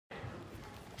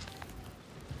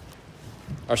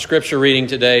Our scripture reading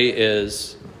today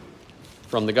is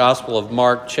from the Gospel of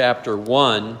Mark, chapter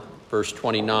 1, verse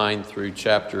 29 through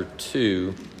chapter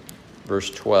 2, verse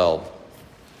 12.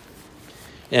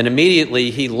 And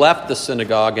immediately he left the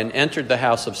synagogue and entered the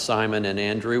house of Simon and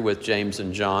Andrew with James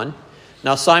and John.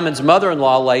 Now Simon's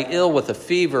mother-in-law lay ill with a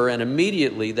fever, and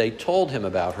immediately they told him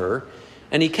about her.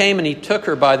 And he came and he took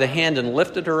her by the hand and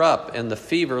lifted her up, and the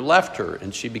fever left her,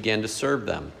 and she began to serve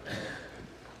them.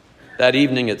 That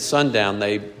evening at sundown,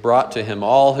 they brought to him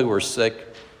all who were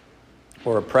sick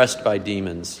or oppressed by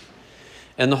demons.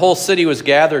 And the whole city was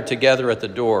gathered together at the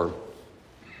door.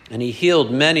 And he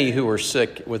healed many who were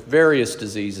sick with various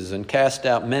diseases and cast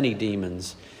out many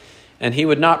demons. And he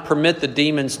would not permit the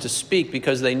demons to speak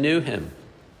because they knew him.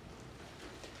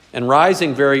 And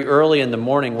rising very early in the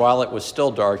morning while it was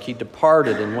still dark, he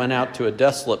departed and went out to a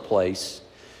desolate place.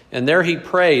 And there he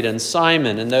prayed, and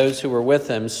Simon and those who were with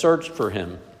him searched for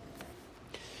him.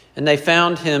 And they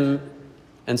found him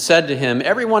and said to him,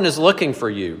 "Everyone is looking for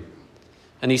you."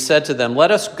 And he said to them,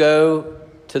 "Let us go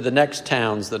to the next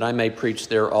towns that I may preach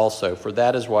there also, for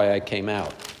that is why I came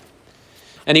out."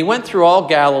 And he went through all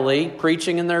Galilee,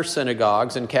 preaching in their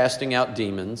synagogues and casting out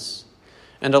demons.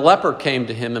 And a leper came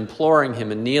to him, imploring him,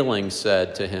 and kneeling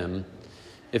said to him,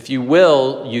 "If you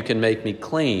will, you can make me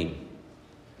clean."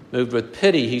 Moved with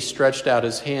pity, he stretched out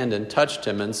his hand and touched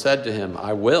him and said to him,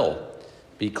 "I will,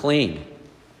 be clean."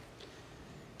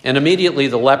 And immediately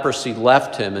the leprosy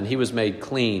left him, and he was made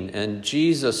clean. And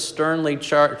Jesus sternly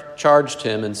charged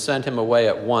him and sent him away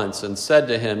at once, and said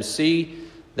to him, "See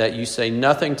that you say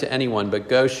nothing to anyone, but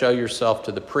go show yourself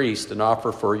to the priest and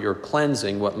offer for your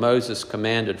cleansing what Moses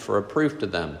commanded for a proof to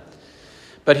them."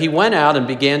 But he went out and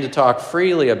began to talk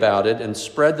freely about it and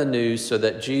spread the news, so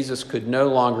that Jesus could no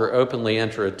longer openly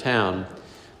enter a town,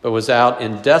 but was out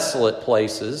in desolate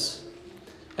places,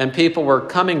 and people were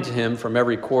coming to him from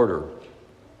every quarter.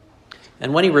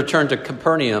 And when he returned to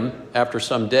Capernaum after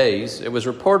some days, it was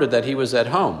reported that he was at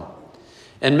home.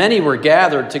 And many were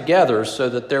gathered together so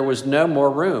that there was no more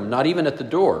room, not even at the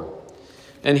door.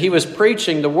 And he was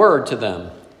preaching the word to them.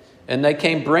 And they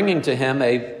came bringing to him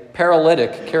a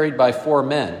paralytic carried by 4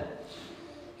 men.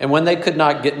 And when they could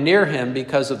not get near him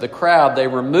because of the crowd, they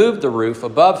removed the roof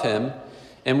above him.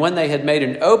 And when they had made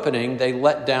an opening, they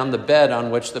let down the bed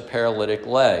on which the paralytic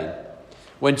lay.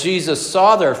 When Jesus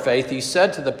saw their faith, he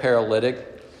said to the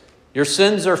paralytic, "Your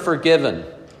sins are forgiven."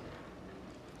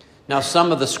 Now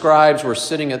some of the scribes were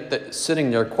sitting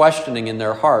there questioning in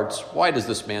their hearts, "Why does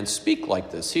this man speak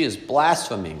like this? He is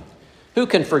blaspheming. Who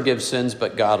can forgive sins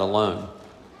but God alone?"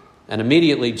 And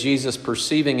immediately Jesus,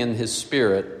 perceiving in his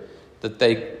spirit that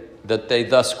they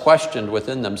thus questioned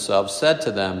within themselves, said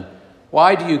to them,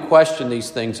 "Why do you question these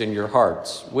things in your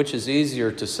hearts? Which is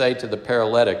easier to say to the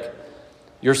paralytic,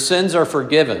 'Your sins are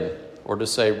forgiven,' or to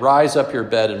say, 'Rise up your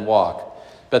bed and walk'?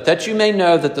 But that you may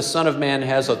know that the Son of Man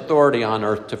has authority on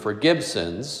earth to forgive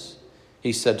sins,"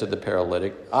 he said to the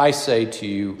paralytic, "I say to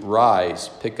you,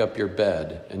 rise, pick up your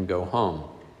bed, and go home."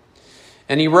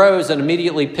 And he rose and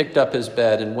immediately picked up his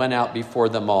bed and went out before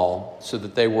them all, so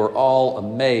that they were all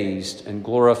amazed and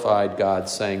glorified God,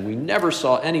 saying, "We never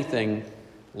saw anything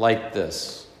like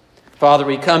this." Father,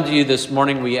 we come to you this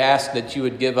morning. We ask that you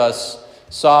would give us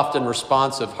soft and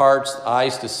responsive hearts,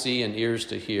 eyes to see and ears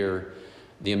to hear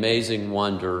the amazing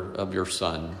wonder of your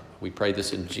Son. We pray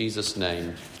this in Jesus'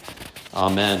 name.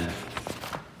 Amen.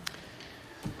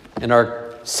 In our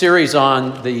series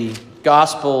on the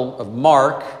Gospel of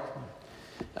Mark,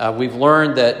 we've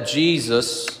learned that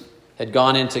Jesus had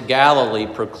gone into Galilee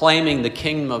proclaiming the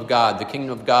kingdom of God. The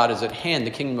kingdom of God is at hand.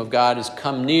 The kingdom of God has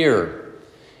come near.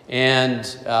 And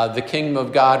the kingdom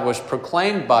of God was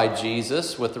proclaimed by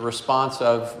Jesus with the response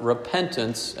of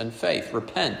repentance and faith.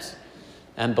 Repent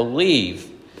and believe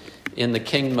in the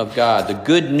kingdom of God. The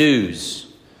good news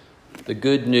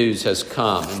has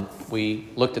come. And we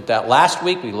looked at that last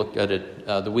week. We looked at it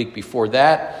the week before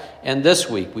that. And this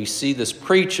week we see this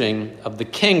preaching of the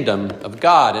kingdom of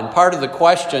God. And part of the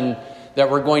question that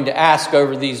we're going to ask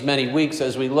over these many weeks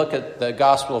as we look at the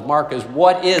Gospel of Mark is,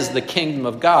 what is the kingdom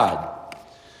of God?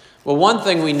 Well, one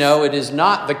thing we know, it is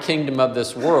not the kingdom of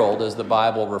this world as the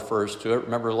Bible refers to it.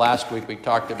 Remember last week we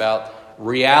talked about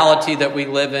reality that we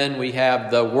live in. We have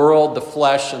the world, the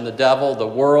flesh, and the devil. The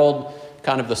world,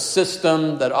 kind of the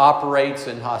system that operates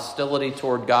in hostility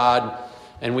toward God.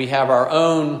 And we have our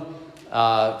own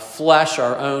flesh,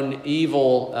 our own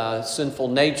evil, sinful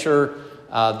nature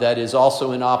that is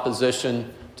also in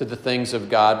opposition to the things of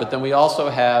God. But then we also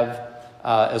have,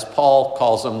 as Paul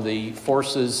calls them, the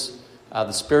forces,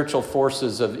 the spiritual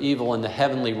forces of evil in the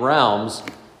heavenly realms,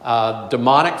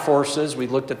 demonic forces. We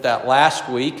looked at that last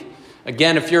week.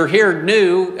 Again, if you're here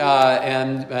new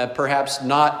and perhaps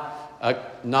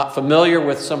not familiar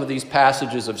with some of these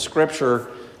passages of Scripture,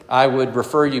 I would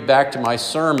refer you back to my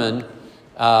sermon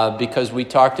because we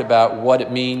talked about what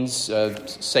it means,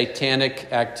 satanic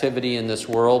activity in this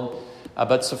world.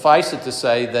 But suffice it to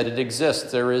say that it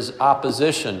exists. There is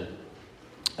opposition.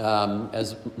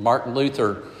 As Martin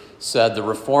Luther said, the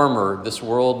reformer, this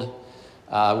world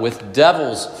with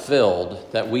devils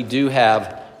filled, that we do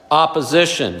have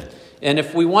opposition. And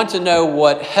if we want to know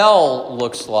what hell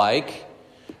looks like,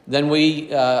 then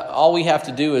all we have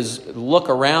to do is look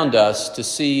around us to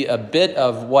see a bit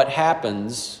of what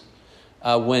happens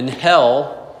when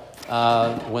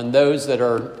those that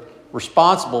are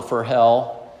responsible for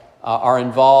hell are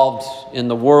involved in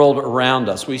the world around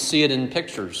us. We see it in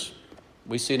pictures.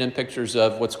 We see it in pictures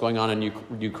of what's going on in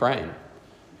Ukraine.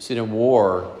 We see it in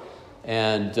war.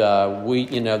 And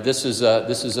this is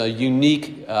a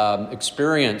unique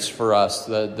experience for us,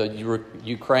 the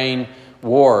Ukraine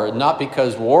war. Not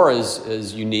because war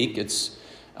is unique; it's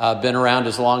been around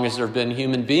as long as there have been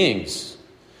human beings,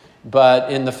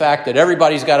 but in the fact that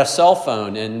everybody's got a cell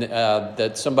phone and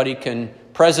that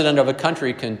president of a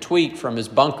country can tweet from his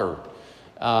bunker,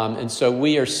 and so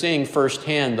we are seeing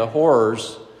firsthand the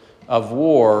horrors of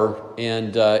war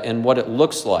and what it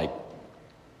looks like.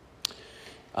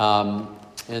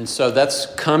 And so that's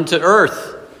come to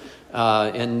earth.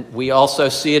 And we also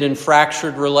see it in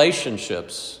fractured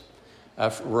relationships.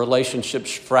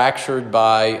 Relationships fractured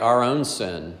by our own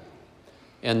sin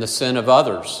and the sin of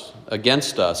others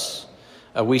against us.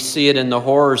 We see it in the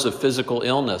horrors of physical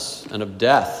illness and of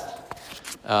death.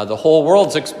 The whole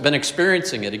world's been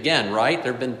experiencing it again, right?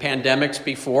 There have been pandemics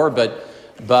before, but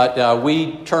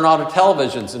we turn on our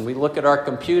televisions and we look at our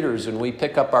computers and we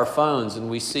pick up our phones and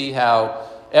we see how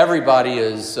everybody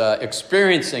is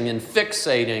experiencing and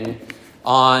fixating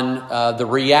on the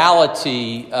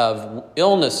reality of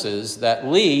illnesses that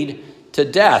lead to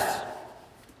death.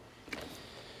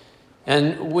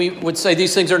 And we would say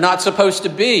these things are not supposed to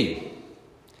be.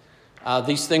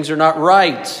 These things are not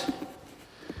right.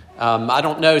 I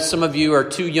don't know, some of you are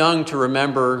too young to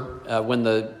remember when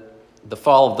the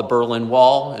fall of the Berlin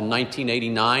Wall in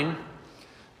 1989,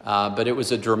 but it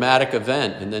was a dramatic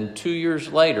event. And then 2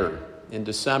 years later, in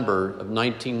December of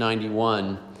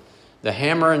 1991, the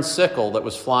hammer and sickle that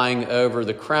was flying over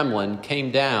the Kremlin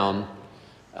came down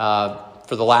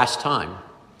for the last time.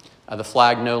 The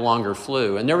flag no longer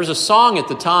flew. And there was a song at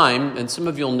the time, and some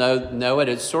of you will know it.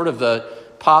 It's sort of the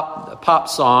pop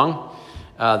song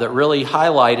that really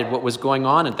highlighted what was going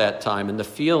on at that time and the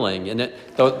feeling. And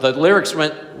the lyrics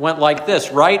went like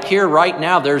this: right here, right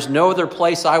now, there's no other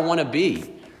place I want to be.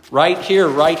 Right here,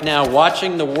 right now,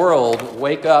 watching the world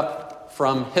wake up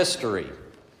from history.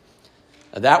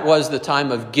 That was the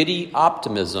time of giddy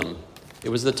optimism. It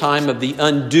was the time of the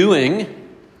undoing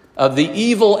of the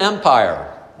evil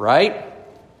empire, right?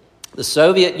 The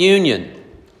Soviet Union.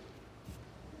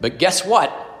 But guess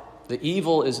what? The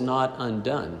evil is not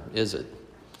undone, is it?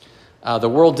 The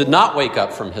world did not wake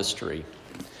up from history.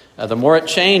 The more it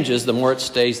changes, the more it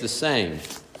stays the same.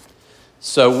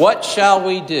 So what shall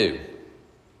we do?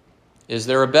 Is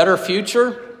there a better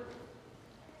future?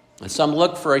 And some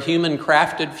look for a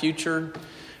human-crafted future.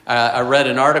 I read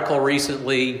an article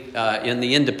recently in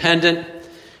The Independent,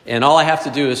 and all I have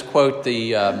to do is quote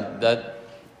the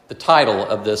title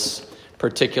of this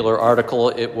particular article.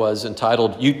 It was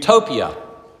entitled Utopia: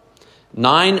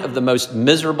 9 of the most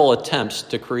miserable attempts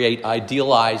to create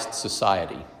idealized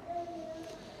society.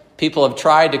 People have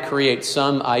tried to create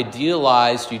some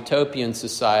idealized utopian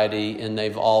society, and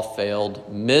they've all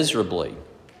failed miserably.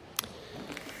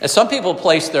 And some people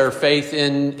place their faith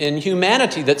in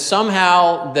humanity, that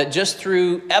somehow, that just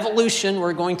through evolution,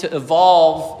 we're going to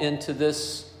evolve into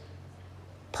this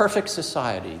perfect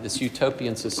society, this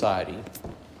utopian society.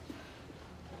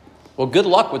 Well, good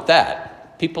luck with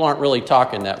that. People aren't really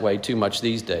talking that way too much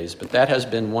these days, but that has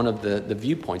been one of the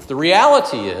viewpoints. The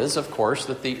reality is, of course,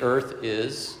 that the earth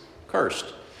is cursed.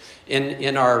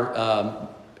 In our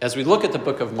as we look at the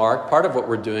book of Mark, part of what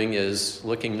we're doing is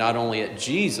looking not only at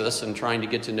Jesus and trying to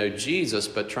get to know Jesus,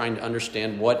 but trying to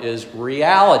understand what is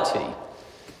reality.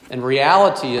 And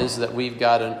reality is that we've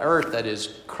got an earth that is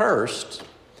cursed,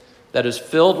 that is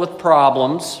filled with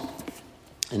problems,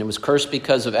 and it was cursed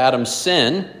because of Adam's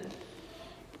sin.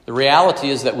 The reality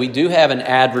is that we do have an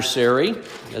adversary,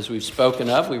 as we've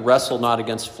spoken of. We wrestle not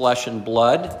against flesh and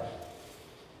blood.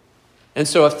 And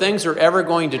so if things are ever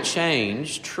going to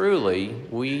change, truly,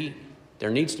 there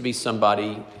needs to be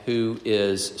somebody who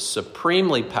is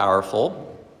supremely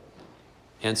powerful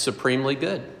and supremely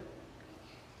good.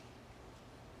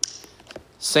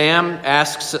 Sam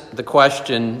asks the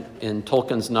question in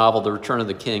Tolkien's novel, The Return of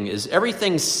the King, is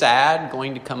everything sad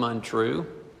going to come untrue?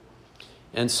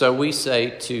 And so we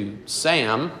say to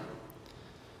Sam,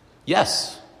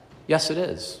 yes, it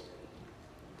is.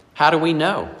 How do we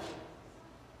know?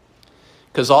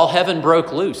 Because all heaven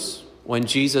broke loose when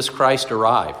Jesus Christ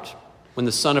arrived, when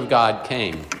the Son of God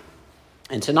came.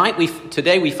 And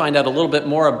today we find out a little bit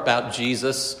more about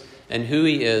Jesus and who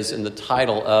he is in the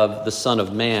title of the Son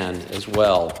of Man as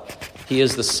well. He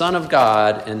is the Son of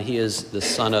God and he is the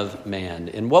Son of Man.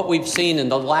 And what we've seen in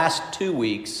the last 2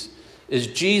 weeks is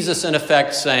Jesus in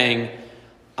effect saying,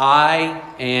 I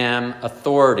am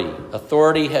authority.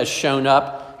 Authority has shown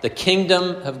up. The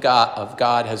kingdom of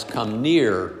God has come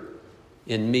near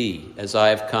in me as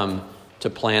I have come to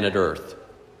planet Earth.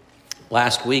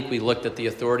 Last week we looked at the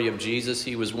authority of Jesus.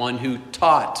 He was one who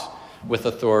taught with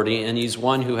authority, and he's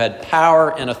one who had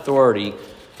power and authority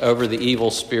over the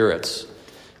evil spirits.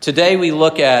 Today we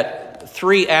look at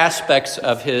 3 aspects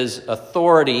of his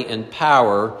authority and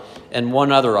power and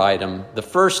one other item. The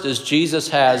first is Jesus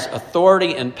has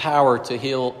authority and power to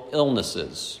heal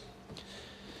illnesses.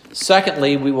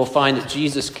 Secondly, we will find that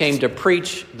Jesus came to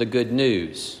preach the good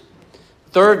news.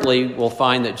 Thirdly, we'll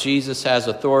find that Jesus has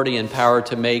authority and power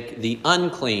to make the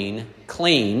unclean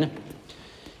clean.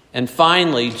 And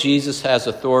finally, Jesus has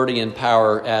authority and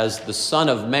power as the Son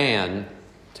of Man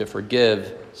to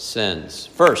forgive sins.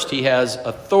 First, he has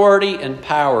authority and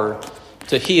power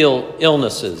to heal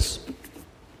illnesses.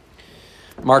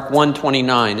 Mark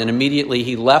 1:29, and immediately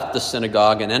he left the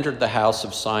synagogue and entered the house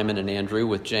of Simon and Andrew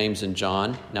with James and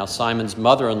John. Now Simon's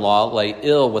mother-in-law lay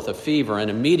ill with a fever,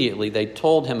 and immediately they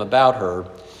told him about her.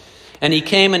 And he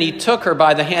came and he took her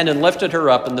by the hand and lifted her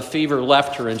up, and the fever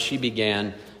left her, and she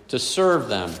began to serve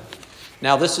them.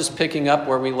 Now this is picking up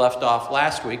where we left off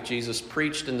last week. Jesus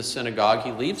preached in the synagogue.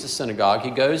 He leaves the synagogue. He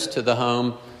goes to the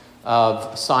home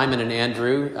of Simon and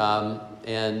Andrew,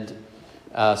 and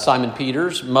Simon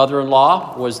Peter's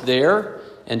mother-in-law was there,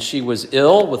 and she was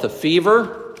ill with a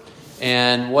fever.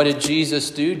 And what did Jesus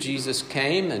do? Jesus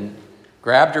came and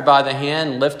grabbed her by the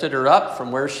hand, lifted her up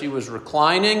from where she was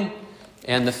reclining,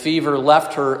 and the fever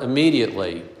left her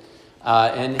immediately.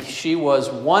 And she was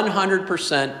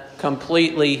 100%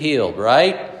 completely healed,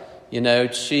 right? You know,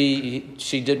 she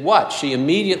did what? She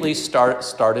immediately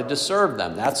started to serve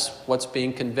them. That's what's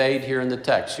being conveyed here in the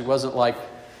text. She wasn't like,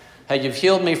 hey, you've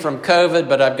healed me from COVID,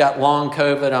 but I've got long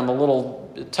COVID. I'm a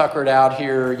little tuckered out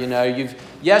here. You know,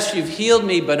 you've healed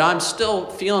me, but I'm still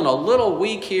feeling a little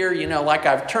weak here. You know, like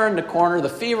I've turned the corner. The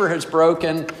fever has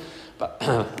broken. But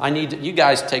I need you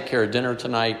guys take care of dinner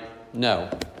tonight. No.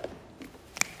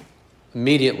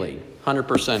 Immediately,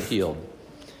 100% healed.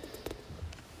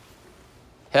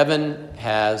 Heaven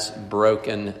has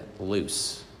broken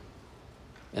loose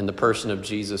in the person of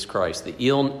Jesus Christ. The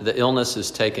illness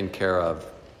is taken care of.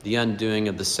 The undoing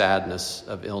of the sadness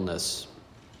of illness.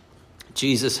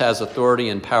 Jesus has authority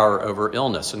and power over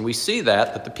illness. And we see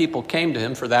that the people came to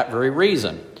him for that very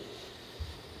reason.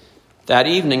 That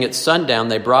evening at sundown,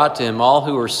 they brought to him all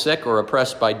who were sick or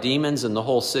oppressed by demons, and the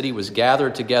whole city was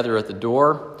gathered together at the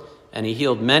door. And he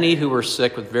healed many who were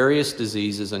sick with various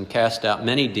diseases and cast out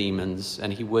many demons,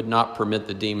 and he would not permit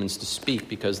the demons to speak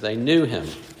because they knew him.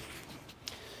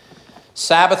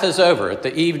 Sabbath is over. At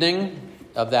the evening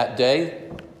of that day,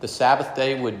 the Sabbath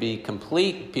day would be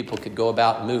complete. People could go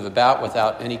about and move about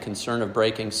without any concern of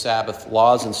breaking Sabbath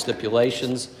laws and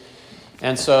stipulations.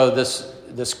 And so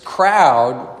this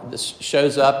crowd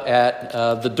shows up at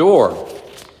the door.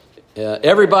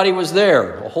 Everybody was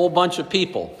there, a whole bunch of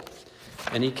people.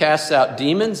 And he casts out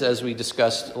demons, as we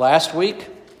discussed last week.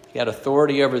 He had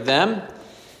authority over them.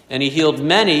 And he healed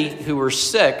many who were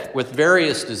sick with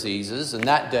various diseases. And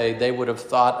that day they would have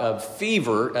thought of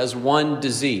fever as one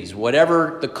disease.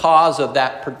 Whatever the cause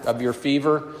of your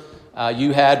fever,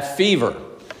 you had fever.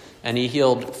 And he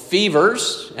healed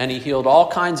fevers, and he healed all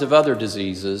kinds of other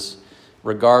diseases,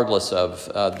 regardless of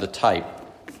the type.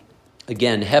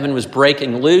 Again, heaven was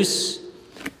breaking loose.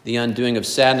 The undoing of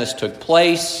sadness took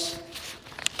place.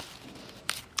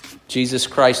 Jesus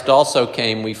Christ also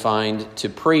came, we find, to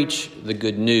preach the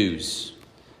good news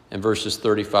in verses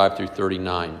 35 through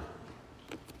 39.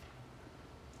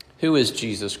 Who is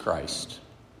Jesus Christ?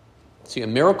 Is he a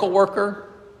miracle worker?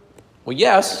 Well,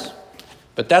 yes,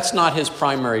 but that's not his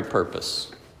primary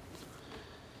purpose.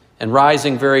 And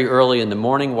rising very early in the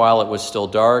morning, while it was still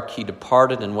dark, he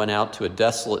departed and went out to a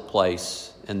desolate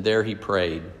place, and there he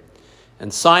prayed.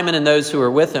 And Simon and those who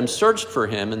were with him searched for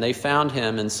him, and they found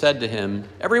him and said to him,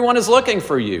 "Everyone is looking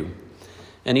for you."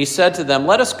 And he said to them,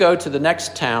 "Let us go to the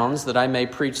next towns, that I may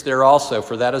preach there also,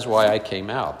 for that is why I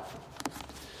came out."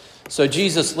 So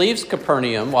Jesus leaves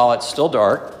Capernaum while it's still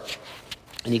dark,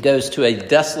 and he goes to a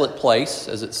desolate place,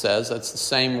 as it says. That's the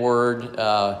same word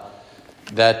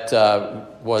that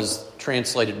was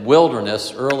translated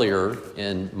wilderness earlier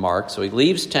in Mark. So he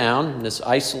leaves town in this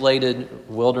isolated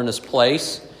wilderness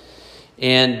place.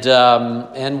 And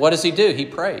what does he do? He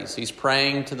prays. He's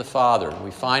praying to the Father.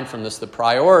 We find from this the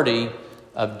priority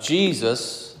of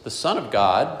Jesus, the Son of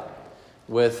God,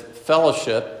 with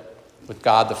fellowship with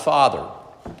God the Father.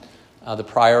 The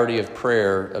priority of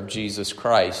prayer of Jesus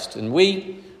Christ. And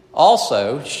we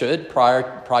also should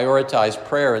prioritize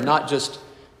prayer, and not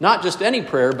just any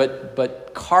prayer,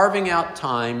 but carving out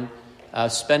time,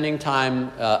 spending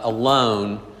time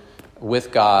alone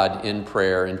with God in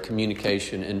prayer, in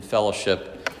communication, in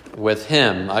fellowship with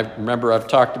Him. I remember I've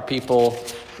talked to people.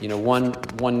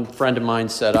 One friend of mine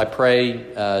said, I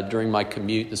pray during my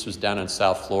commute. This was down in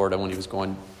South Florida when he was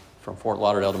going from Fort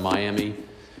Lauderdale to Miami.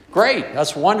 Great,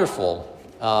 that's wonderful.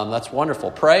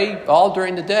 Pray all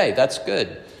during the day. That's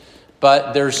good.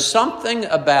 But there's something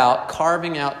about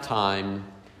carving out time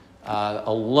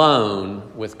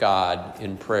alone with God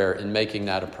in prayer and making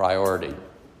that a priority.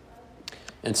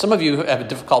 And some of you have a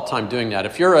difficult time doing that.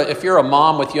 If you're a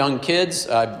mom with young kids,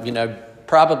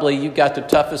 probably you've got the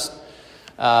toughest.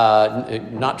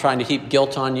 Not trying to heap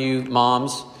guilt on you,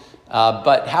 moms,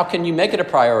 but how can you make it a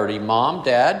priority, mom,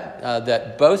 dad,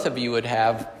 that both of you would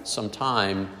have some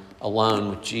time alone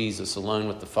with Jesus, alone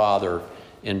with the Father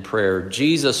in prayer?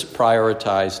 Jesus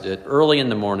prioritized it. Early in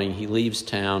the morning, he leaves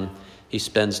town. He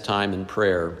spends time in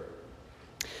prayer.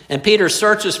 And Peter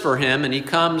searches for him, and he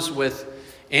comes with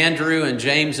Andrew and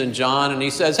James and John, and he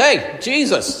says, "Hey,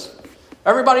 Jesus,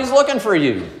 everybody's looking for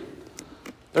you.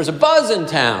 There's a buzz in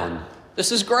town.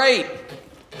 This is great.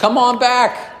 Come on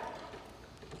back.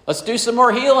 Let's do some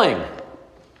more healing."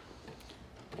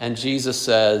 And Jesus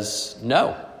says,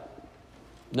 No.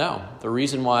 The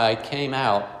reason why I came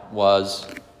out was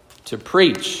to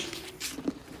preach.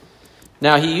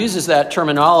 Now, he uses that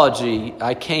terminology,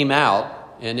 I came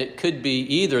out, and it could be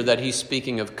either that he's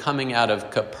speaking of coming out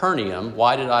of Capernaum.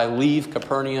 Why did I leave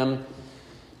Capernaum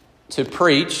to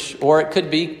preach? Or it could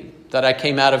be that I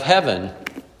came out of heaven.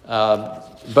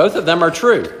 Both of them are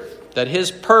true, that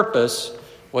his purpose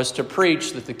was to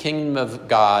preach that the kingdom of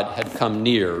God had come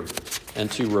near and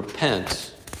to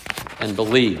repent and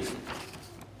believe.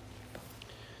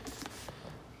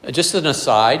 Just an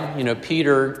aside,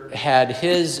 Peter had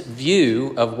his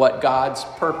view of what God's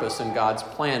purpose and God's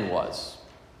plan was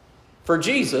for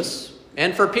Jesus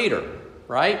and for Peter,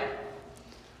 right?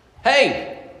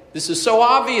 Hey, this is so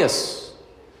obvious.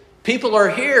 People are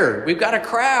here. We've got a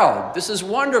crowd. This is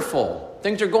wonderful.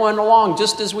 Things are going along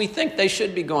just as we think they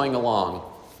should be going along.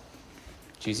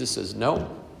 Jesus says,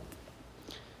 no.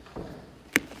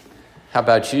 How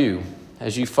about you?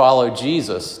 As you follow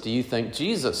Jesus, do you think,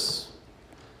 Jesus,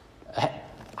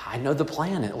 I know the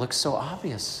plan. It looks so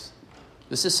obvious.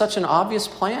 This is such an obvious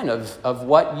plan of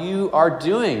what you are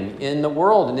doing in the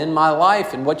world and in my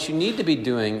life and what you need to be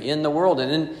doing in the world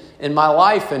and in my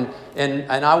life. And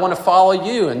I want to follow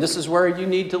you. And this is where you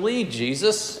need to lead,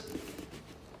 Jesus.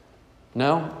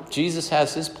 No, Jesus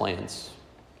has his plans.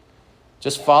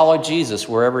 Just follow Jesus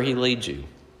wherever he leads you.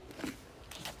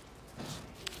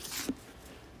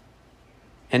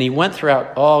 And he went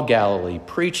throughout all Galilee,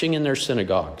 preaching in their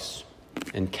synagogues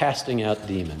and casting out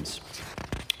demons.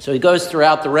 So he goes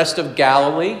throughout the rest of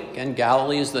Galilee. And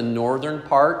Galilee is the northern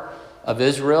part of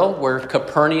Israel, where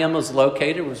Capernaum was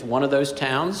located. It was one of those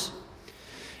towns.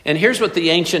 And here's what the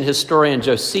ancient historian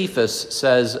Josephus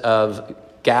says of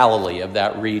Galilee, of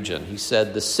that region. He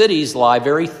said, "The cities lie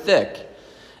very thick,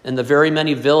 and the very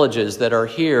many villages that are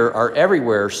here are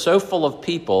everywhere so full of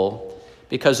people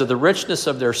because of the richness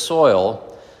of their soil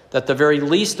that the very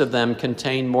least of them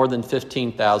contain more than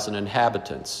 15,000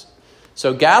 inhabitants."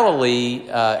 So Galilee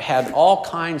had all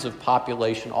kinds of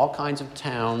population, all kinds of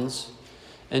towns.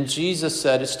 And Jesus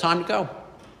said, it's time to go.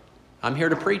 I'm here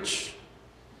to preach.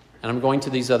 And I'm going to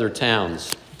these other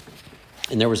towns.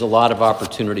 And there was a lot of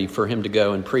opportunity for him to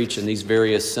go and preach in these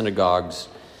various synagogues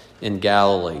in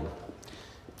Galilee.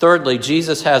 Thirdly,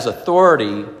 Jesus has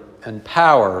authority and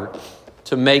power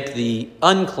to make the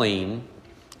unclean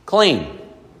clean.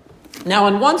 Now,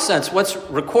 in one sense, what's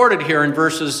recorded here in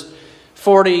verses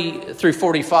 40 through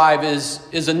 45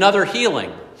 is another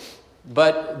healing.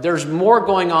 But there's more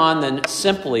going on than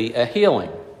simply a healing.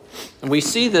 And we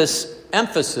see this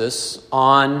emphasis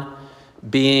on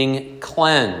being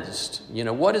cleansed.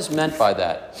 What is meant by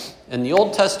that? In the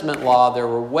Old Testament law, there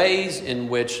were ways in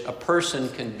which a person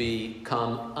can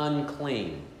become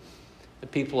unclean. The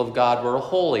people of God were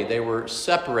holy. They were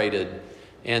separated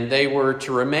and they were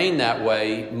to remain that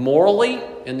way morally,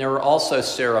 and there were also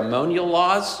ceremonial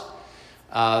laws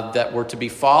that were to be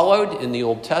followed in the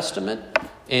Old Testament,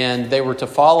 and they were to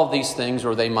follow these things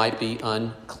or they might be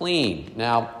unclean.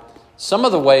 Now, some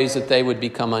of the ways that they would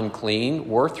become unclean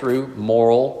were through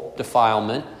moral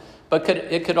defilement, but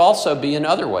it could also be in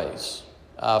other ways.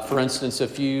 For instance,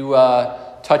 if you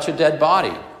touch a dead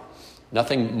body,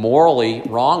 nothing morally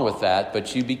wrong with that,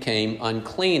 but you became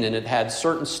unclean, and it had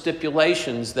certain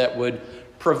stipulations that would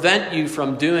prevent you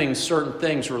from doing certain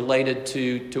things related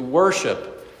to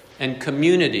worship and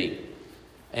community.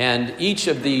 And each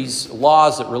of these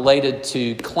laws that related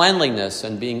to cleanliness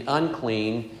and being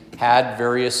unclean had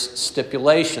various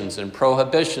stipulations and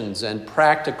prohibitions and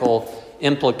practical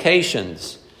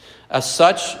implications.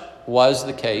 Such was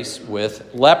the case with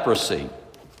leprosy.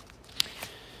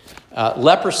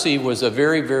 Leprosy was a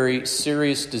very, very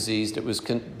serious disease. It was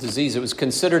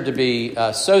considered to be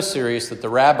so serious that the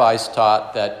rabbis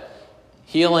taught that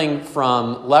healing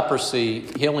from leprosy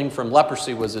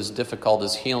was as difficult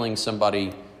as healing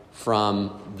somebody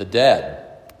from the dead.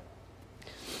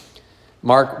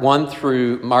 Mark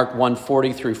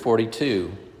 1:40 through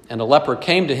 42. And a leper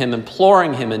came to him,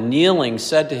 imploring him, and kneeling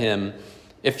said to him,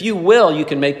 "If you will, you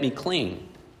can make me clean."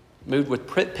 Moved with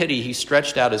pity, he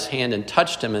stretched out his hand and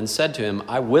touched him and said to him,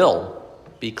 "I will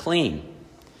be clean."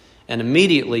 And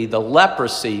immediately the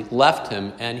leprosy left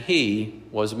him, and he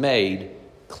was made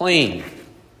clean.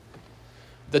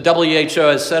 The WHO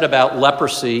has said about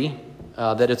leprosy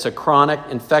that it's a chronic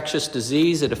infectious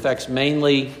disease. It affects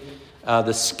mainly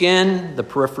the skin, the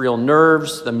peripheral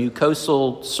nerves, the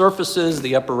mucosal surfaces,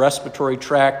 the upper respiratory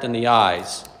tract, and the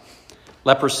eyes.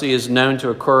 Leprosy is known to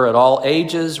occur at all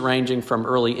ages, ranging from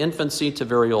early infancy to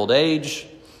very old age.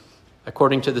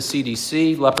 According to the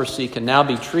CDC, leprosy can now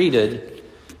be treated,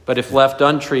 but if left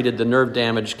untreated, the nerve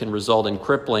damage can result in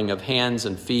crippling of hands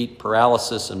and feet,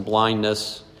 paralysis, and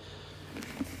blindness.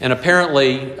 And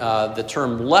apparently, the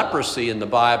term leprosy in the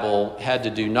Bible had to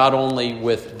do not only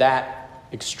with that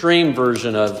extreme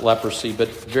version of leprosy, but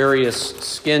various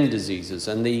skin diseases.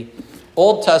 And the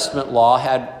Old Testament law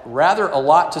had rather a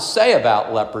lot to say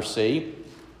about leprosy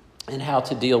and how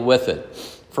to deal with it.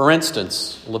 For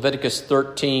instance, Leviticus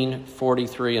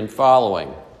 13:43 and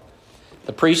following.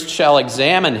 The priest shall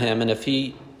examine him, and if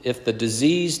the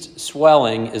diseased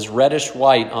swelling is reddish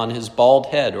white on his bald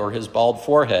head or his bald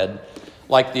forehead,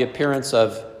 like the appearance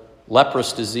of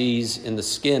leprous disease in the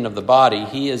skin of the body,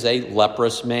 he is a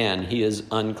leprous man. He is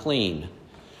unclean.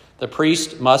 The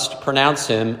priest must pronounce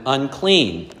him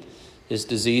unclean. His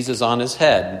disease is on his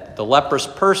head. The leprous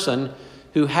person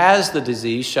who has the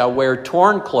disease shall wear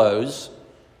torn clothes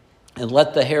and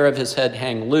let the hair of his head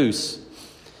hang loose.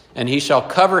 And he shall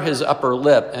cover his upper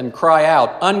lip and cry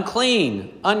out,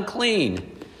 "Unclean, unclean."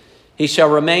 He shall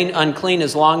remain unclean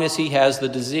as long as he has the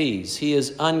disease. He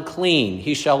is unclean.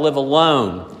 He shall live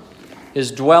alone.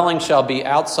 His dwelling shall be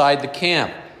outside the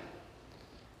camp.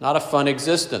 Not a fun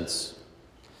existence.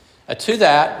 To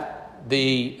that,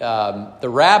 the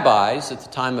rabbis at the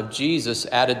time of Jesus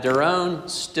added their own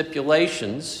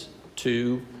stipulations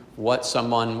to what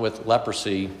someone with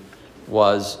leprosy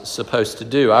was supposed to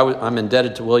do. I'm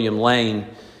indebted to William Lane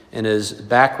in his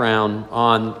background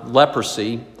on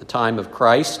leprosy, the time of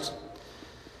Christ.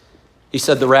 He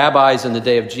said the rabbis in the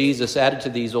day of Jesus added to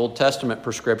these Old Testament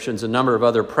prescriptions a number of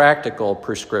other practical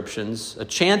prescriptions. A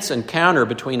chance encounter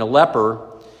between a leper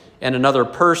and another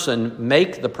person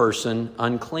make the person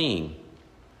unclean.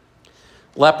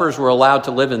 Lepers were allowed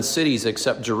to live in cities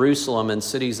except Jerusalem and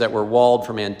cities that were walled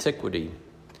from antiquity.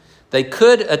 They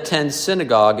could attend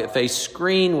synagogue if a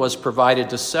screen was provided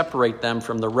to separate them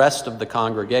from the rest of the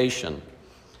congregation.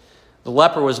 The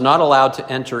leper was not allowed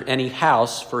to enter any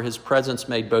house, for his presence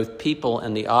made both people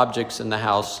and the objects in the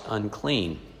house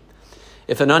unclean.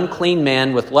 If an unclean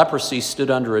man with leprosy stood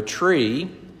under a tree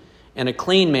and a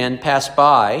clean man passed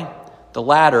by, the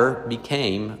latter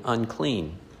became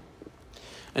unclean.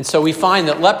 And so we find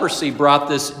that leprosy brought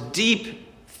this deep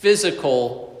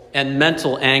physical and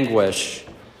mental anguish,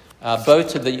 both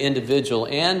to the individual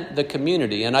and the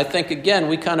community. And I think, again,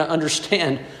 we kind of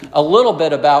understand a little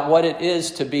bit about what it is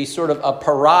to be sort of a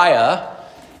pariah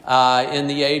in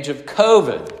the age of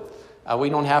COVID. We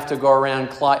don't have to go around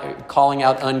calling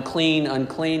out unclean,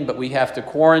 unclean, but we have to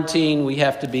quarantine. We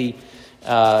have to be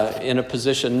in a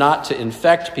position not to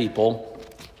infect people.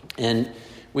 And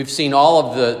we've seen all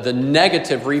of the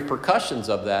negative repercussions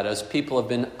of that as people have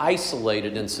been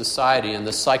isolated in society, and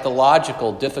the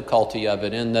psychological difficulty of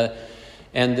it, and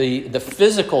the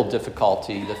physical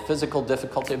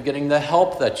difficulty of getting the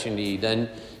help that you need, and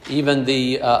even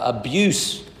the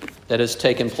abuse that has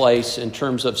taken place in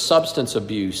terms of substance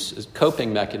abuse, as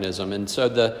coping mechanism. And so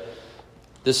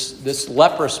this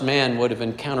leprous man would have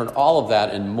encountered all of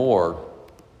that and more.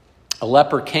 A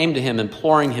leper came to him,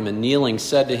 imploring him, and kneeling,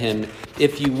 said to him,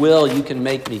 "If you will, you can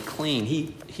make me clean."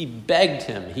 He begged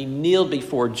him. He kneeled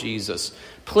before Jesus.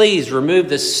 "Please remove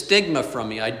this stigma from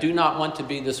me. I do not want to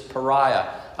be this pariah.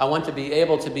 I want to be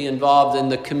able to be involved in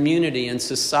the community and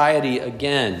society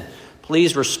again.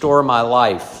 Please restore my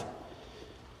life."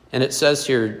 And it says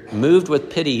here, moved with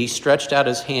pity, he stretched out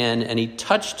his hand and he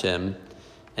touched him,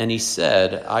 and he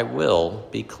said, "I will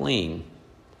be clean."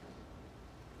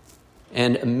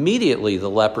 And immediately the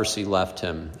leprosy left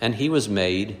him, and he was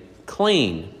made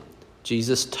clean.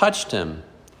 Jesus touched him.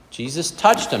 Jesus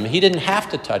touched him. He didn't have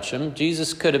to touch him.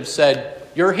 Jesus could have said,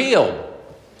 "You're healed."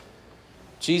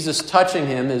 Jesus touching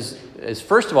him is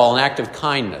first of all, an act of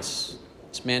kindness.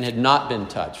 This man had not been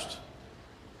touched.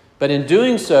 But in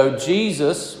doing so,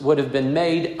 Jesus would have been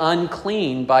made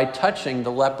unclean by touching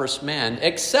the leprous man,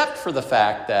 except for the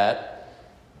fact that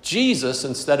Jesus,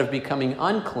 instead of becoming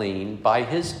unclean, by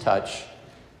his touch,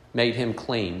 made him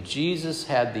clean. Jesus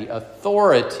had the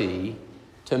authority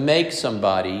to make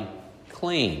somebody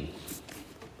clean.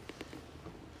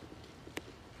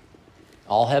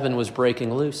 All heaven was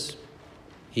breaking loose.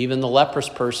 Even the leprous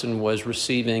person was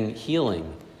receiving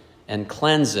healing and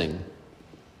cleansing.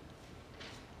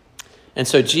 And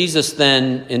so Jesus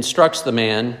then instructs the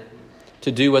man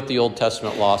to do what the Old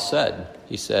Testament law said.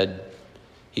 He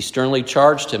sternly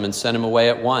charged him and sent him away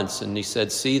at once. And he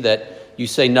said, "See that you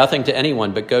say nothing to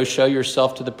anyone, but go show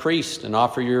yourself to the priest and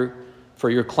offer for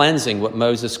your cleansing what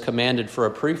Moses commanded for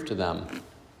a proof to them."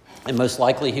 And most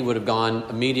likely he would have gone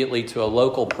immediately to a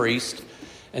local priest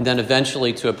and then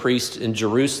eventually to a priest in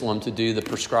Jerusalem to do the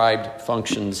prescribed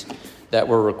functions that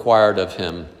were required of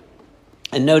him.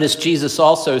 And notice Jesus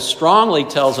also strongly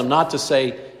tells him not to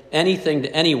say anything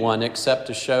to anyone except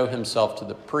to show himself to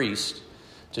the priest,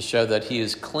 to show that he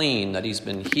is clean, that he's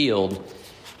been healed.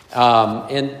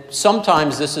 And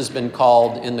sometimes this has been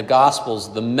called in the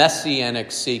Gospels the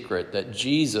messianic secret, that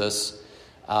Jesus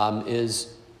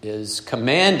is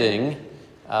commanding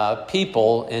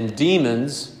people and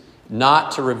demons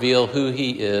not to reveal who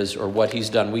he is or what he's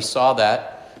done. We saw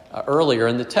that earlier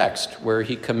in the text where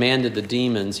he commanded the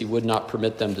demons he would not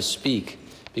permit them to speak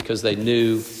because they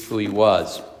knew who he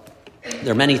was.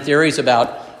 There are many theories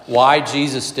about why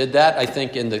Jesus did that. I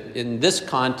think in this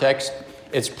context,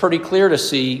 it's pretty clear to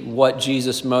see what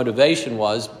Jesus' motivation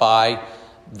was by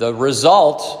the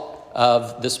result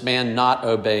of this man not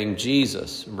obeying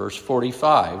Jesus. In verse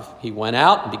 45, he went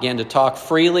out and began to talk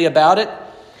freely about it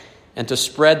and to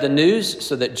spread the news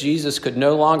so that Jesus could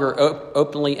no longer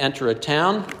openly enter a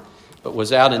town, but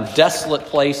was out in desolate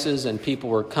places, and people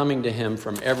were coming to him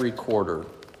from every quarter.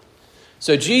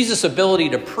 So Jesus' ability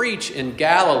to preach in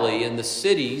Galilee, in the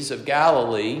cities of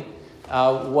Galilee,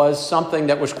 was something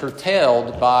that was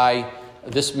curtailed by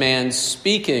this man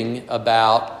speaking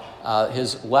about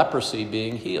his leprosy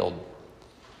being healed.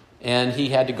 And he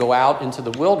had to go out into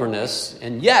the wilderness,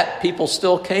 and yet people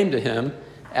still came to him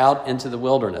out into the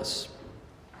wilderness.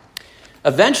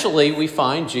 Eventually, we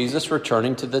find Jesus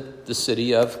returning to the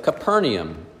city of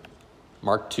Capernaum,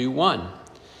 Mark 2:1.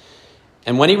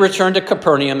 And when he returned to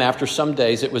Capernaum after some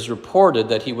days, it was reported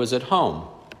that he was at home.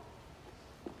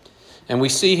 And we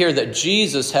see here that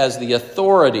Jesus has the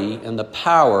authority and the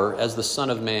power as the Son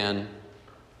of Man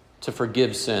to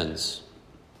forgive sins.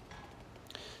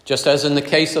 Just as in the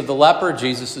case of the leper,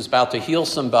 Jesus is about to heal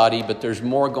somebody, but there's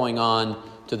more going on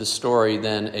to the story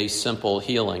than a simple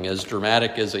healing, as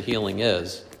dramatic as a healing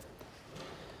is.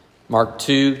 Mark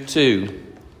 2:2.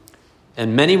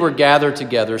 And many were gathered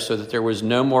together so that there was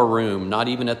no more room, not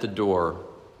even at the door.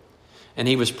 And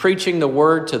he was preaching the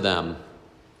word to them.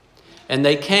 And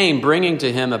they came, bringing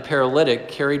to him a paralytic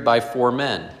carried by 4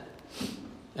 men.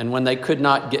 And when they could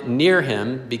not get near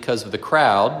him because of the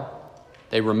crowd,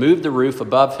 they removed the roof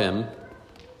above him.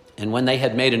 And when they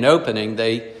had made an opening,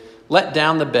 they let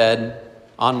down the bed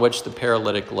on which the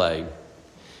paralytic lay.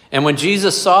 And when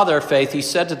Jesus saw their faith, he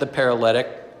said to the paralytic,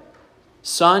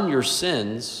 "Son, your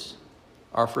sins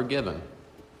are forgiven."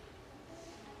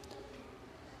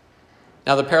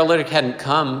 Now, the paralytic hadn't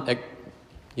come,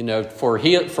 for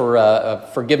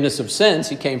forgiveness of sins.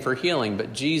 He came for healing,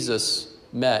 but Jesus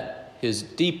met his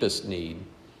deepest need,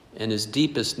 and his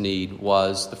deepest need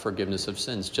was the forgiveness of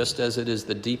sins, just as it is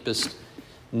the deepest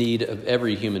need of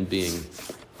every human being.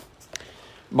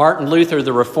 Martin Luther,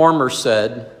 the reformer,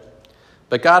 said,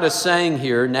 "But God is saying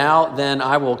here, now then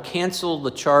I will cancel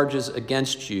the charges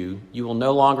against you. You will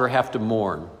no longer have to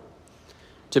mourn.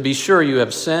 To be sure, you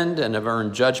have sinned and have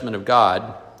earned judgment of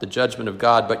God. the judgment of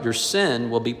God, but your sin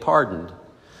will be pardoned.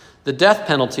 The death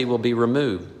penalty will be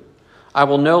removed. I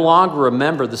will no longer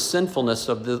remember the sinfulness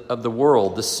of the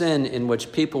world, the sin in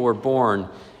which people were born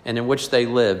and in which they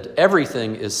lived.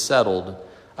 Everything is settled.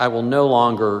 I will no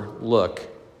longer look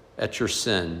at your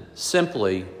sin.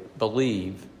 Simply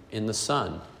believe in the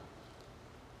Son.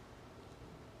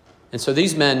 And so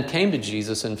these men came to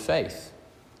Jesus in faith.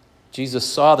 Jesus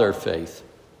saw their faith.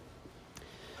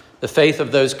 The faith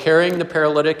of those carrying the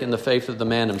paralytic and the faith of the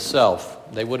man himself.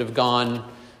 They would have gone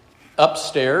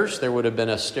upstairs. There would have been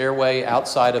a stairway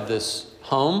outside of this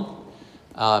home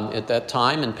at that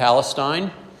time in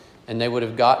Palestine. And they would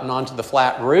have gotten onto the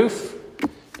flat roof.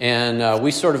 And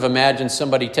we sort of imagine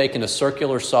somebody taking a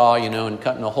circular saw, and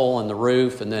cutting a hole in the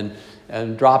roof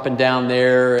and dropping down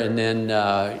there. And then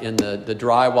in the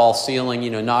drywall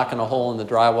ceiling, knocking a hole in the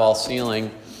drywall ceiling.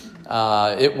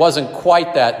 It wasn't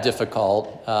quite that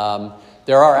difficult.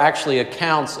 There are actually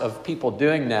accounts of people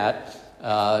doing that.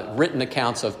 Written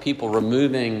accounts of people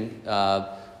removing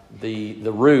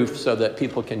the roof so that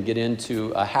people can get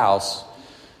into a house.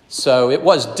 So it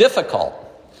was difficult,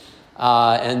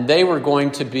 and they were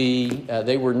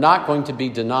not going to be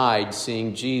denied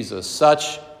seeing Jesus.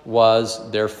 Such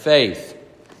was their faith.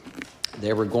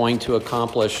 They were going to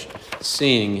accomplish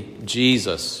seeing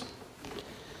Jesus.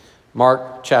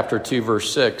 Mark chapter 2,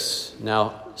 verse 6.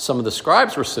 Now, some of the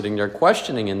scribes were sitting there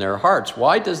questioning in their hearts,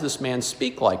 why does this man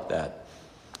speak like that?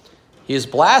 He is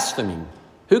blaspheming.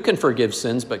 Who can forgive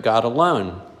sins but God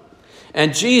alone?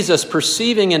 And Jesus,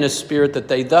 perceiving in his spirit that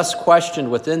they thus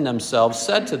questioned within themselves,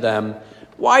 said to them,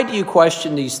 why do you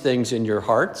question these things in your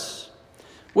hearts?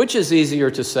 Which is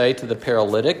easier to say to the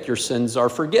paralytic, your sins are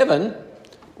forgiven,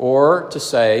 or to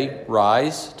say,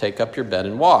 rise, take up your bed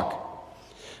and walk?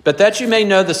 But that you may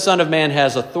know the Son of Man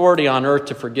has authority on earth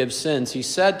to forgive sins, he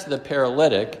said to the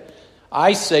paralytic,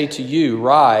 I say to you,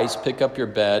 rise, pick up your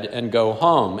bed, and go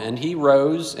home. And he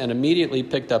rose and immediately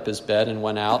picked up his bed and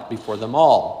went out before them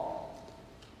all.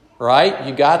 Right?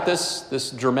 You got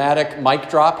this dramatic mic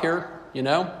drop here,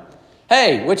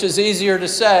 Hey, which is easier to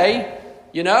say,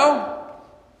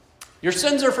 your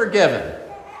sins are forgiven,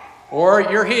 or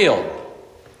you're healed.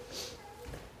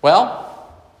 Well,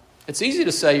 it's easy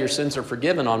to say your sins are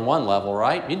forgiven on one level,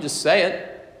 right? You just say it.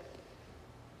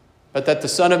 But that the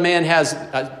Son of Man has,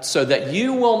 so that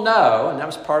you will know, and that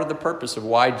was part of the purpose of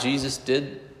why Jesus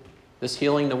did this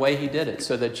healing the way he did it,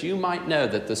 so that you might know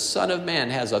that the Son of Man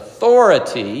has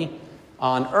authority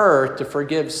on earth to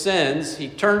forgive sins. He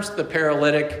turns to the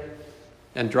paralytic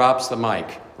and drops the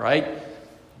mic, right?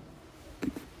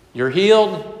 You're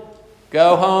healed,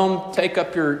 go home, take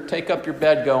up your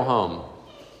bed, go home.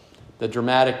 The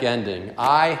dramatic ending.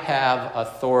 I have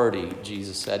authority,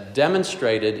 Jesus said,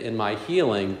 demonstrated in my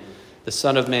healing. The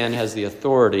Son of Man has the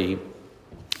authority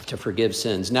to forgive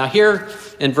sins. Now here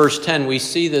in verse 10, we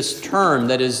see this term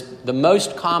that is the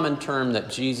most common term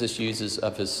that Jesus uses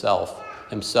of himself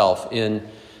in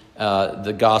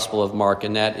the Gospel of Mark,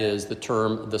 and that is the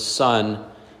term, the Son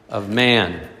of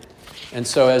Man. And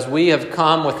so as we have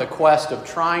come with a quest of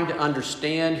trying to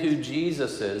understand who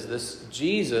Jesus is, this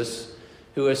Jesus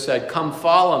who has said, come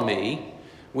follow me,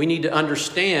 we need to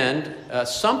understand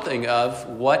something of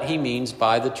what he means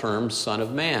by the term Son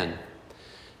of Man.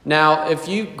 Now, if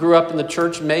you grew up in the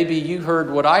church, maybe you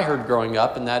heard what I heard growing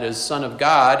up, and that is Son of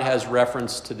God has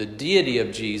reference to the deity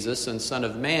of Jesus, and Son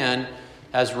of Man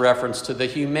has reference to the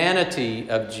humanity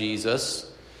of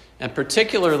Jesus. And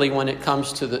particularly when it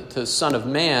comes to Son of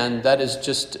Man, that is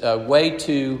just way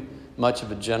too much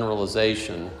of a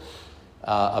generalization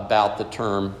about the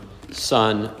term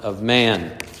Son of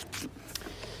Man.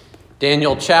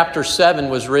 Daniel chapter 7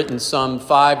 was written some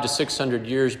 500 to 600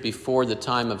 years before the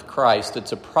time of Christ.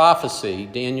 It's a prophecy.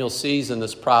 Daniel sees in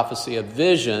this prophecy a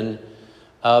vision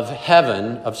of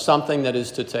heaven, of something that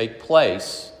is to take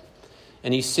place.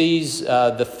 And he sees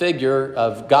the figure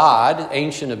of God,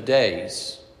 Ancient of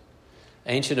Days.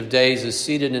 Ancient of Days is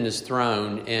seated in his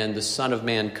throne, and the Son of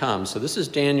Man comes. So this is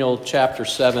Daniel chapter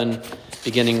 7,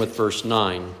 beginning with verse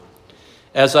 9.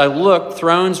 As I looked,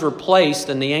 thrones were placed,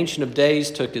 and the Ancient of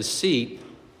Days took his seat.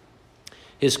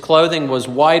 His clothing was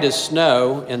white as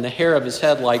snow, and the hair of his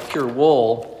head like pure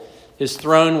wool. His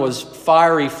throne was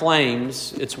fiery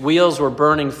flames. Its wheels were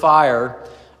burning fire.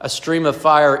 A stream of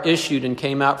fire issued and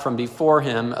came out from before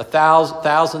him.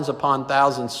 Thousands upon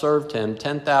thousands served him.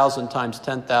 10,000 times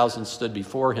 10,000 stood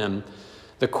before him.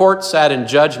 The court sat in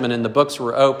judgment, and the books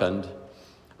were opened.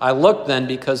 I looked then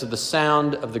because of the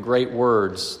sound of the great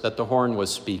words that the horn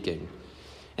was speaking.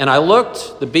 And I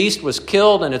looked, the beast was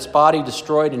killed and its body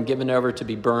destroyed and given over to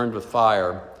be burned with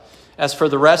fire. As for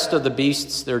the rest of the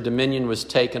beasts, their dominion was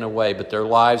taken away, but their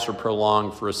lives were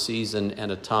prolonged for a season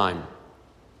and a time.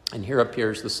 And here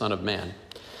appears the Son of Man.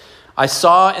 I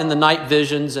saw in the night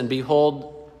visions, and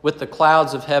behold, with the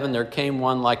clouds of heaven there came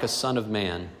one like a son of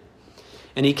man.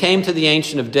 And he came to the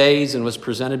Ancient of Days and was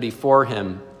presented before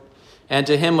him. And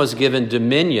to him was given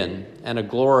dominion and a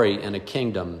glory and a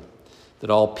kingdom, that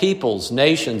all peoples,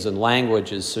 nations, and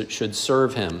languages should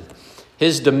serve him.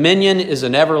 His dominion is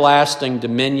an everlasting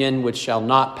dominion which shall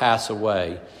not pass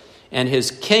away, and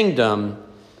his kingdom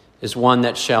is one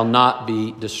that shall not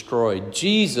be destroyed.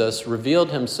 Jesus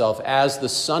revealed himself as the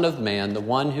Son of Man, the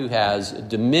one who has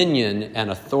dominion and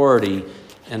authority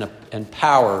and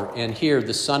power. And here,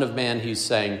 the Son of Man, he's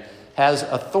saying, has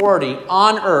authority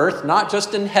on earth, not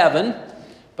just in heaven,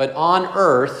 but on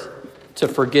earth to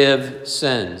forgive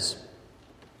sins.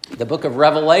 The book of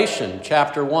Revelation,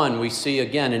 chapter 1, we see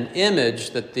again an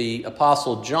image that the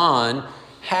Apostle John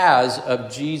has of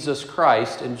Jesus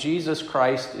Christ. And Jesus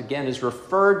Christ, again, is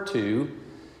referred to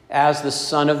as the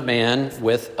Son of Man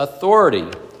with authority.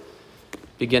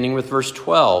 Beginning with verse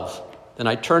 12. Then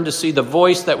I turned to see the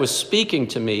voice that was speaking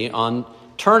to me. On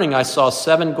turning, I saw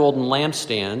 7 golden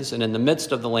lampstands, and in the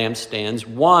midst of the lampstands,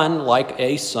 one like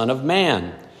a son of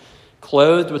man,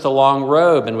 clothed with a long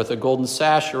robe and with a golden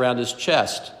sash around his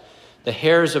chest. The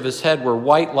hairs of his head were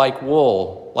white like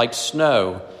wool, like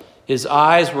snow. His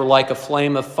eyes were like a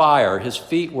flame of fire. His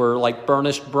feet were like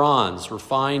burnished bronze,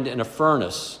 refined in a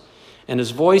furnace. And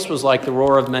his voice was like the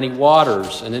roar of many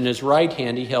waters. And in his right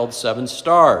hand he held 7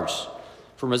 stars.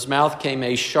 From his mouth came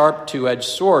a sharp 2-edged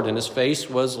sword, and his face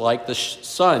was like the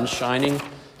sun shining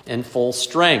in full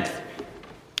strength.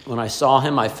 When I saw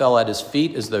him, I fell at his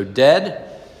feet as though dead.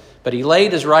 But he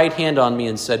laid his right hand on me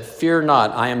and said, "Fear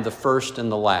not, I am the first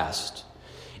and the last,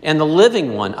 and the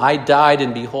living one. I died,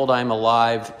 and behold, I am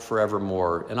alive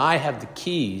forevermore. And I have the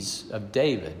keys of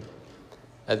David,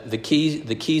 the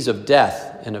keys of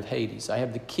death and of Hades." I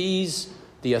have the keys,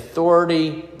 the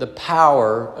authority, the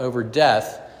power over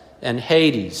death and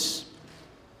Hades.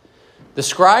 The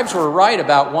scribes were right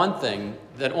about one thing,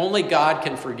 that only God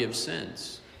can forgive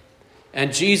sins.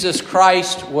 And Jesus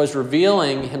Christ was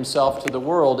revealing himself to the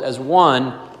world as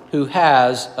one who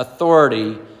has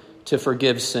authority to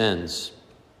forgive sins.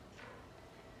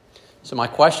 So my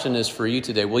question is for you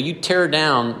today, will you tear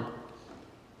down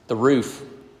the roof,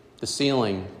 the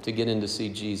ceiling, to get in to see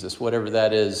Jesus, whatever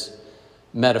that is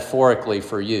metaphorically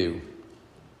for you?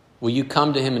 Will you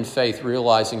come to him in faith,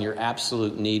 realizing your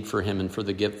absolute need for him and for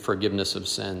the forgiveness of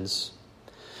sins?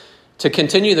 To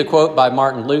continue the quote by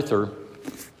Martin Luther,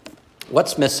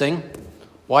 what's missing?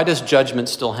 Why does judgment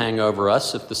still hang over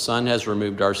us if the Son has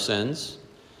removed our sins?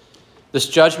 This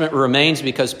judgment remains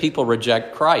because people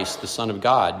reject Christ, the Son of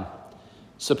God.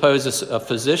 Suppose a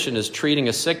physician is treating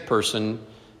a sick person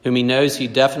whom he knows he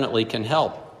definitely can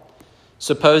help.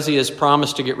 Suppose he has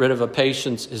promised to get rid of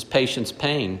his patient's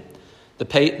pain.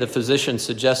 The physician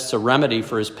suggests a remedy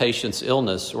for his patient's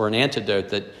illness or an antidote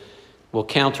that will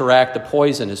counteract the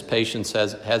poison his patient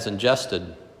has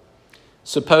ingested.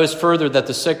 Suppose further that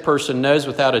the sick person knows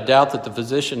without a doubt that the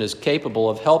physician is capable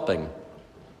of helping.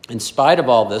 In spite of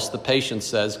all this, the patient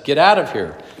says, "Get out of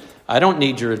here. I don't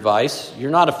need your advice.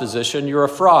 You're not a physician. You're a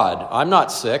fraud. I'm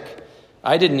not sick.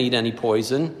 I didn't eat any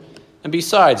poison. And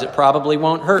besides, it probably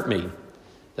won't hurt me."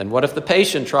 Then what if the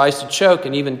patient tries to choke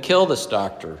and even kill this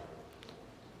doctor?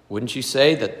 Wouldn't you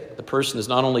say that the person is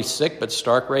not only sick, but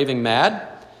stark raving mad?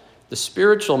 The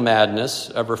spiritual madness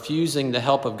of refusing the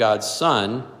help of God's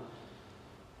Son,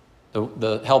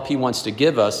 the help he wants to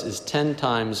give us, is 10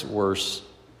 times worse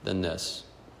than this.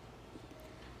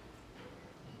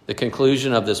 The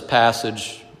conclusion of this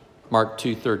passage, Mark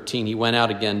 2:13, he went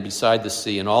out again beside the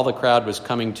sea, and all the crowd was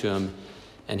coming to him,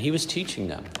 and he was teaching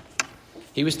them.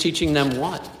 He was teaching them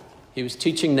what? He was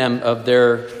teaching them of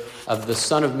the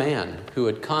Son of Man who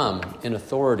had come in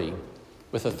authority,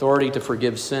 with authority to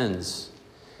forgive sins,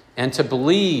 and to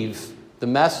believe the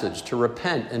message, to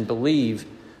repent and believe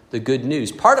the good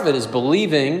news. Part of it is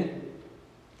believing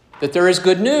that there is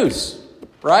good news,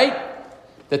 right?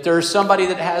 That there is somebody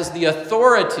that has the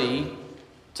authority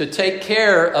to take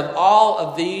care of all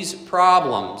of these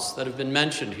problems that have been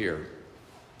mentioned here.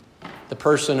 The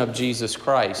person of Jesus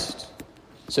Christ.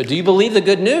 So do you believe the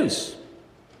good news?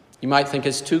 You might think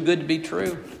it's too good to be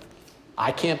true.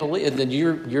 I can't believe it. Then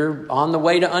you're on the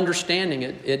way to understanding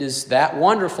it. It is that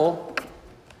wonderful.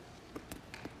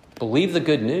 Believe the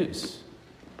good news.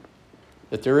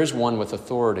 That there is one with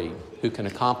authority who can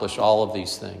accomplish all of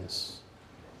these things.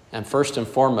 And first and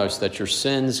foremost, that your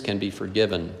sins can be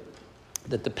forgiven.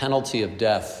 That the penalty of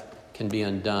death can be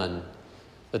undone.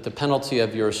 That the penalty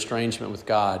of your estrangement with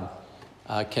God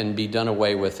can be done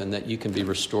away with and that you can be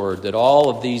restored, that all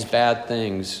of these bad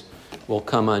things will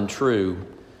come untrue.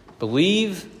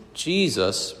 Believe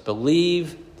Jesus,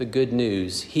 believe the good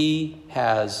news. He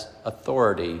has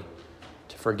authority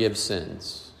to forgive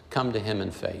sins. Come to him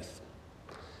in faith.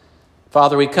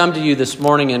 Father, we come to you this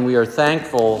morning and we are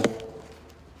thankful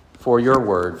for your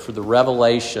word, for the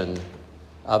revelation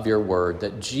of your word,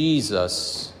 that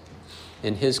Jesus,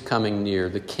 in his coming near,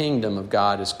 the kingdom of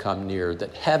God has come near,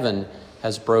 that heaven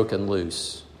has broken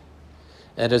loose.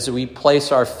 And as we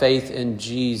place our faith in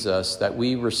Jesus, that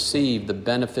we receive the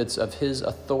benefits of his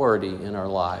authority in our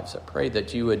lives. I pray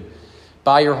that you would,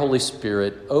 by your Holy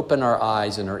Spirit, open our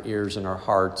eyes and our ears and our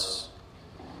hearts,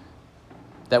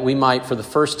 that we might for the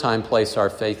first time place our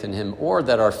faith in him, or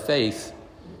that our faith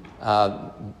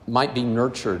might be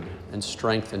nurtured and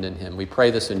strengthened in him. We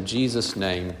pray this in Jesus'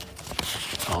 name.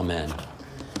 Amen.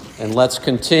 And let's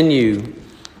continue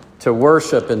to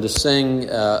worship and to sing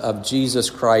of Jesus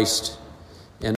Christ